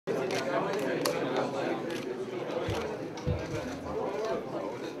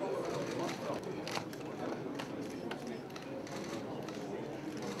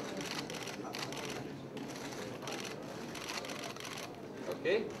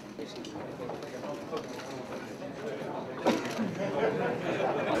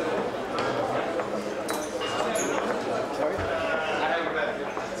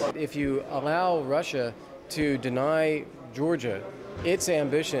If you allow Russia to deny Georgia its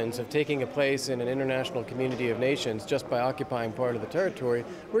ambitions of taking a place in an international community of nations just by occupying part of the territory,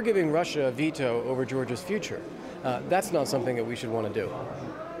 we're giving Russia a veto over Georgia's future. That's not something that we should want to do.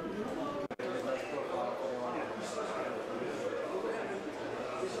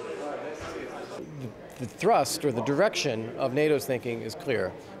 The thrust or the direction of NATO's thinking is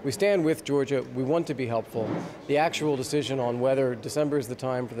clear. We stand with Georgia. We want to be helpful. The actual decision on whether December is the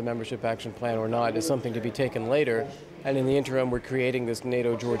time for the membership action plan or not is something to be taken later. And in the interim, we're creating this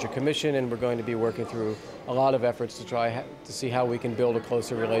NATO-Georgia Commission, and we're going to be working through a lot of efforts to try to see how we can build a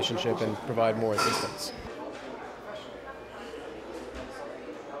closer relationship and provide more assistance.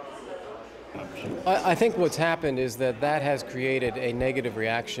 I think what's happened is that has created a negative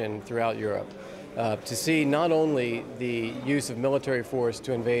reaction throughout Europe. To see not only the use of military force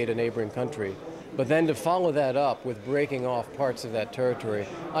to invade a neighboring country, but then to follow that up with breaking off parts of that territory,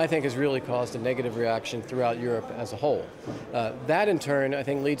 I think has really caused a negative reaction throughout Europe as a whole. That in turn, I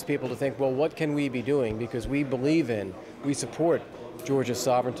think, leads people to think, well, what can we be doing? Because we support Georgia's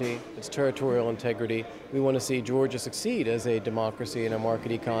sovereignty, its territorial integrity. We want to see Georgia succeed as a democracy and a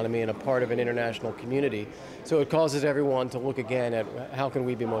market economy and a part of an international community. So it causes everyone to look again at how can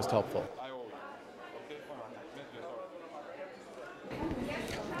we be most helpful.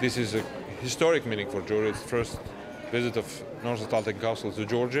 This is a historic meeting for Georgia. It's the first visit of North Atlantic Council to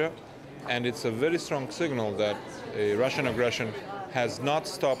Georgia, and it's a very strong signal that Russian aggression has not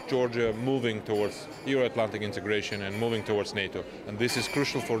stopped Georgia moving towards Euro-Atlantic integration and moving towards NATO. And this is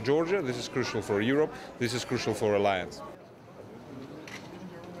crucial for Georgia, this is crucial for Europe, this is crucial for alliance.